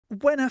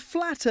When a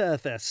flat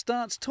earther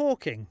starts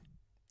talking,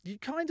 you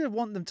kind of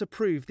want them to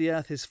prove the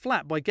Earth is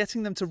flat by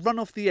getting them to run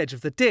off the edge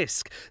of the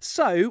disc.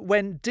 So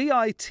when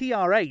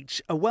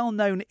DITRH, a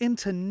well-known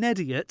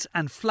internetiate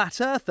and flat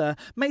earther,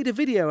 made a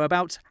video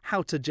about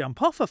how to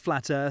jump off a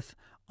flat Earth,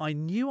 I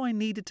knew I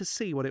needed to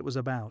see what it was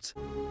about.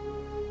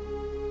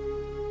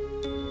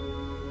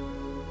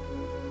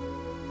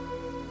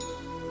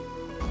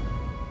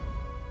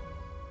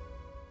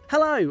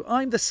 Hello,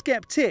 I'm the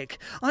Skeptic.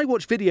 I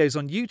watch videos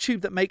on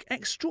YouTube that make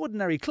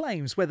extraordinary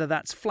claims, whether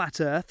that's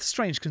flat Earth,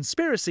 strange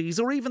conspiracies,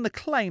 or even the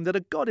claim that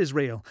a god is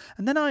real,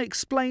 and then I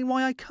explain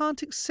why I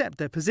can't accept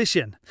their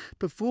position.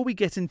 Before we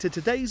get into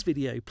today's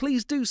video,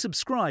 please do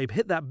subscribe,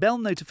 hit that bell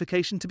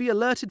notification to be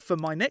alerted for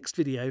my next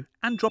video,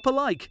 and drop a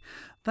like.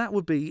 That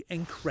would be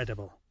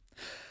incredible.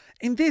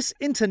 In this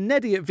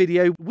internetiate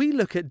video, we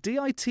look at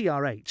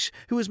DITRH,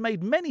 who has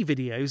made many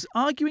videos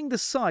arguing the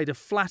side of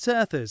flat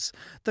earthers,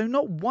 though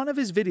not one of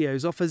his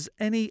videos offers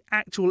any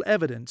actual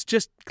evidence,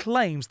 just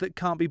claims that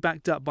can't be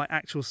backed up by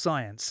actual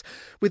science.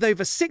 With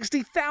over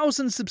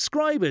 60,000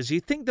 subscribers,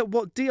 you'd think that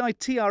what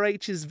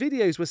DITRH's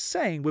videos were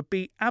saying would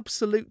be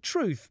absolute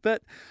truth,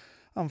 but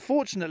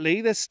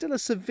unfortunately, there's still a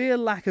severe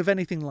lack of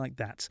anything like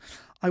that.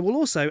 I will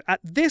also,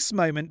 at this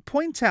moment,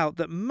 point out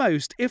that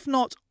most, if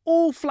not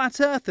all,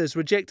 flat earthers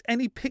reject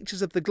any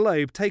pictures of the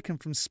globe taken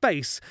from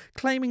space,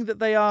 claiming that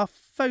they are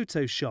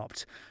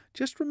photoshopped.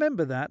 Just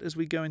remember that as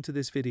we go into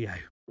this video.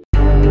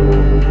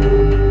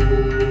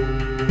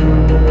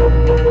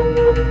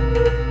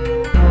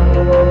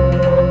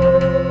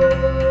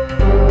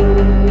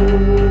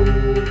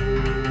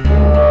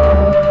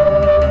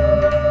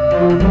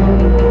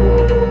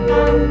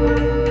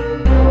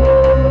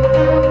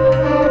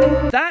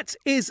 That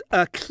is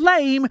a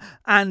claim,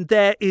 and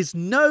there is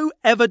no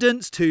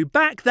evidence to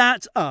back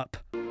that up.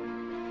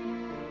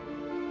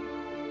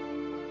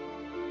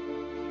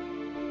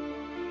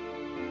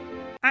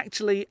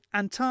 Actually,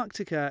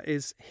 Antarctica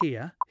is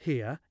here,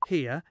 here,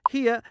 here,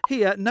 here,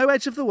 here, no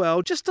edge of the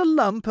world, just a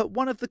lump at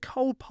one of the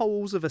cold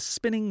poles of a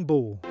spinning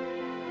ball.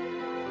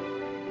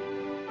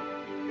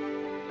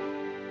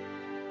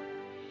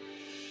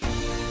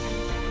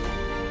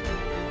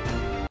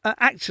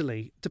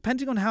 Actually,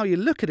 depending on how you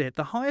look at it,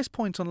 the highest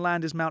point on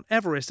land is Mount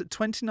Everest at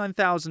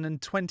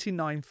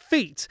 29,029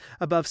 feet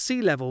above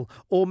sea level,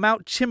 or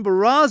Mount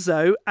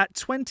Chimborazo at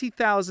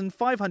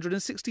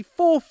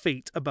 20,564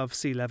 feet above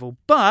sea level.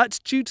 But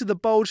due to the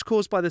bulge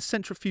caused by the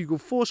centrifugal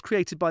force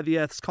created by the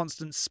Earth's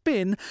constant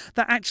spin,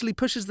 that actually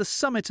pushes the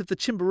summit of the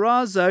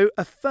Chimborazo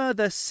a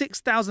further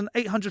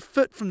 6,800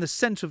 foot from the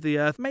centre of the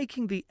Earth,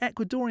 making the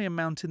Ecuadorian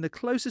mountain the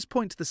closest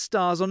point to the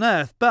stars on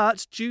Earth.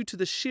 But due to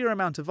the sheer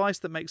amount of ice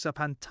that makes up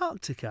Antarctica,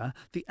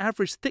 the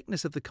average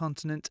thickness of the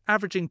continent,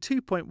 averaging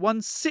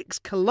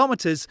 2.16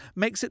 kilometres,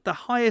 makes it the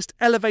highest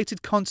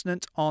elevated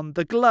continent on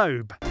the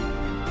globe.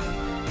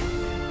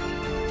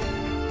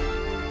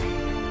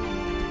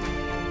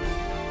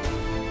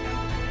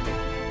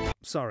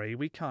 Sorry,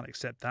 we can't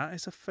accept that.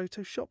 It's a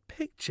Photoshop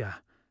picture.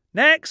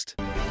 Next!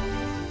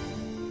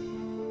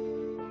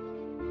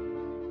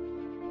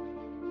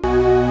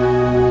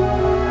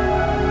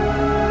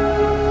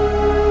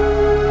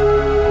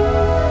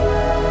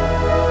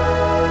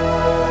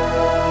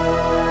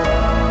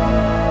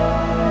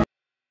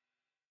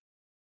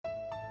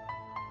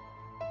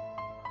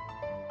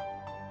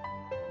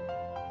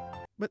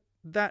 But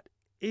that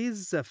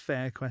is a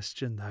fair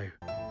question, though.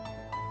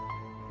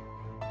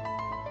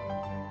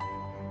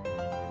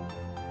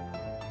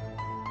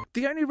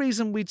 The only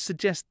reason we'd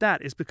suggest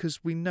that is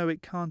because we know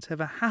it can't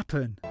ever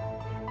happen.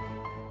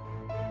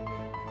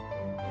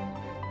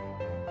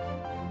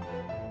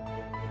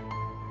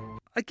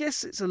 I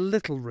guess it's a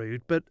little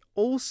rude, but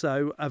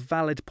also a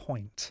valid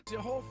point. The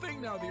whole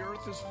thing now, the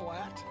Earth is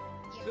flat.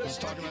 Let's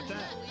talk about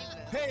that.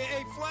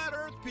 Hey, flat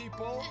Earth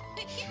people,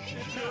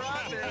 if you're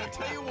out there, I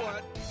tell you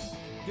what,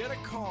 get a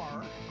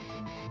car,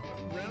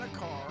 rent a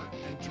car,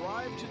 and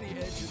drive to the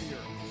edge of the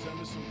Earth. Send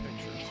us some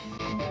pictures.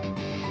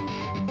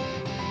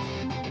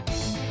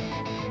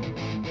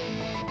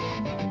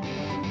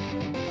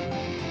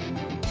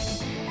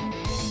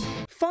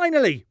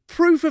 Finally,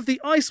 proof of the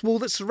ice wall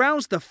that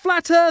surrounds the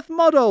flat Earth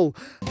model.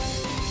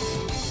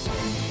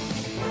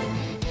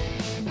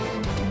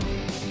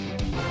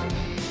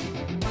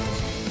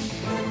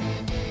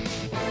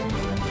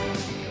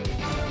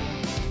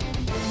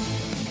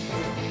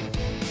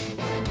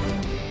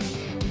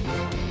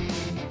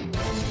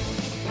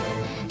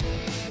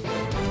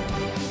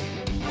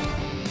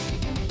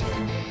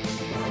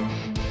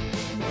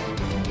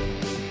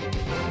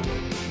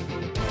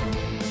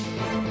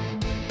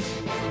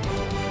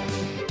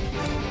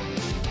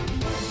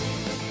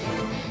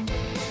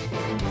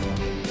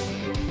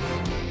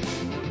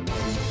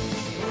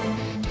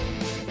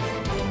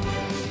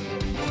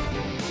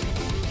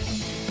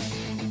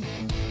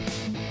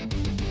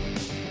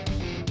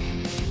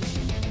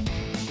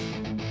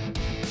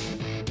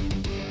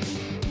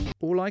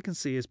 All I can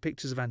see is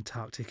pictures of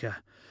Antarctica,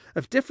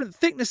 of different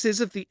thicknesses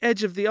of the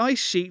edge of the ice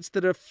sheets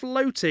that are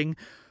floating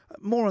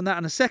More on that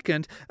in a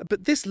second,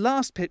 but this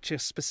last picture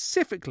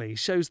specifically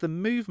shows the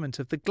movement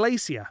of the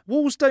glacier.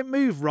 Walls don't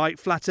move, right,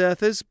 flat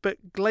earthers,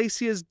 but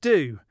glaciers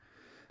do.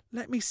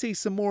 Let me see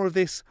some more of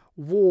this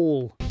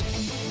wall.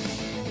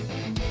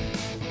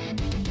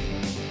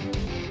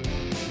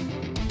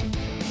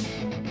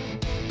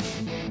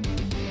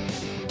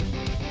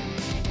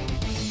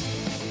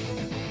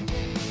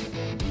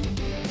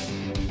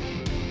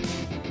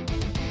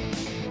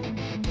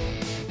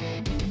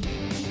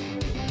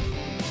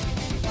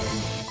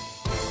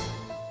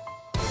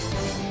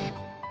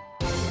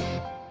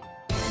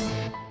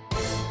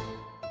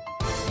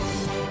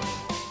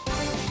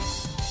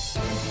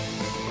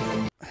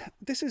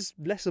 This is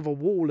less of a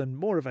wall and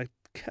more of a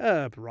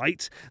curb,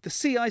 right? The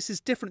sea ice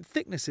is different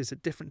thicknesses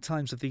at different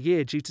times of the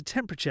year due to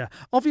temperature.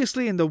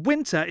 Obviously, in the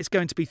winter, it's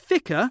going to be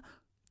thicker.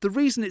 The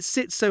reason it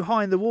sits so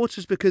high in the water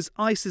is because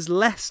ice is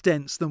less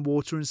dense than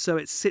water, and so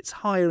it sits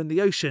higher in the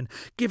ocean,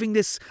 giving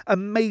this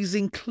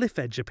amazing cliff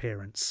edge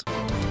appearance.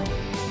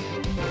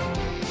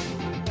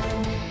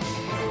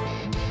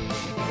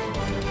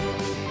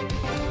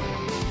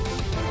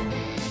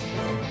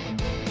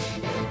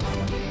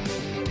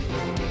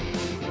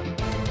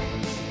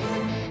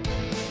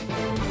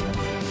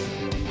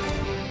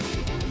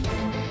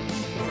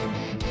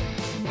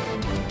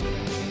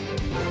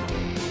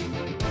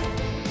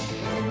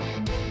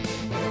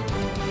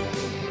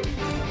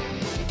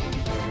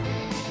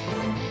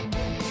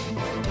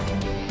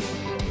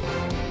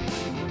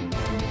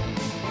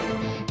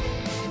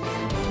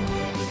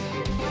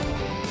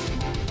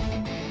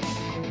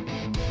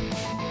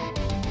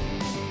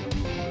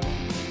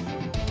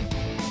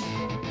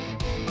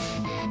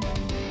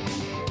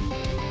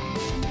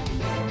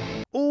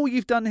 All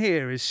you've done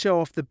here is show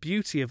off the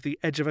beauty of the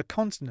edge of a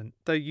continent,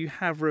 though you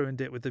have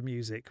ruined it with the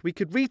music. We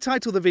could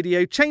retitle the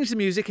video, change the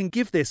music and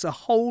give this a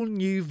whole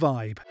new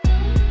vibe.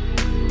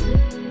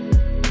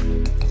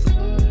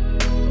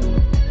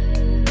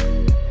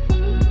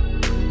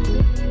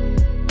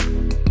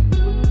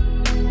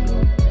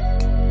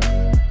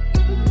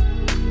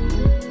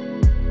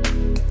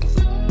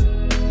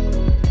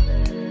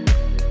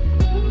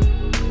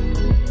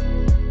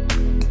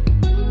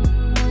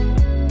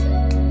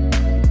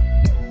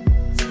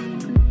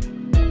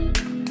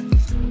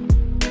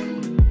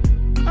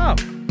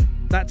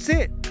 That's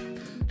it.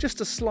 Just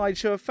a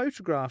slideshow of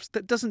photographs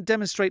that doesn't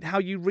demonstrate how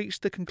you reach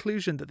the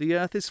conclusion that the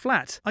Earth is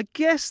flat. I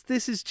guess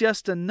this is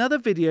just another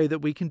video that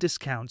we can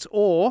discount,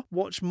 or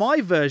watch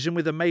my version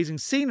with amazing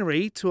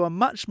scenery to a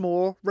much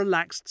more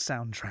relaxed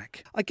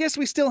soundtrack. I guess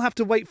we still have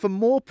to wait for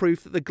more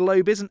proof that the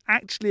globe isn't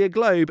actually a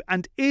globe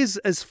and is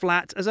as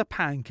flat as a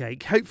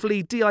pancake.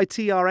 Hopefully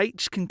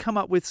DITRH can come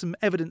up with some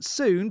evidence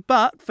soon,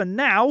 but for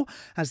now,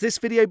 has this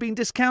video been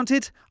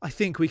discounted? I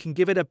think we can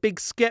give it a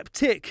big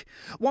skeptic.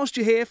 Whilst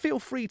you're here, feel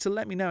free to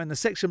let me know in the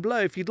section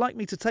below if you'd like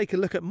me to take a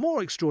look at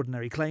more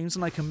extraordinary claims,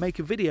 and I can make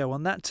a video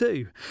on that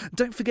too.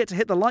 Don't forget to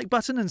hit the like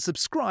button and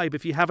subscribe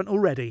if you haven't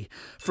already.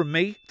 From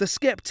me, the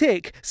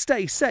Skeptic,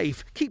 stay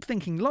safe, keep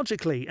thinking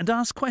logically and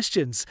ask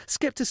questions.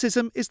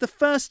 Skepticism is the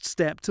first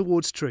step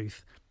towards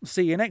truth.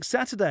 See you next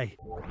Saturday.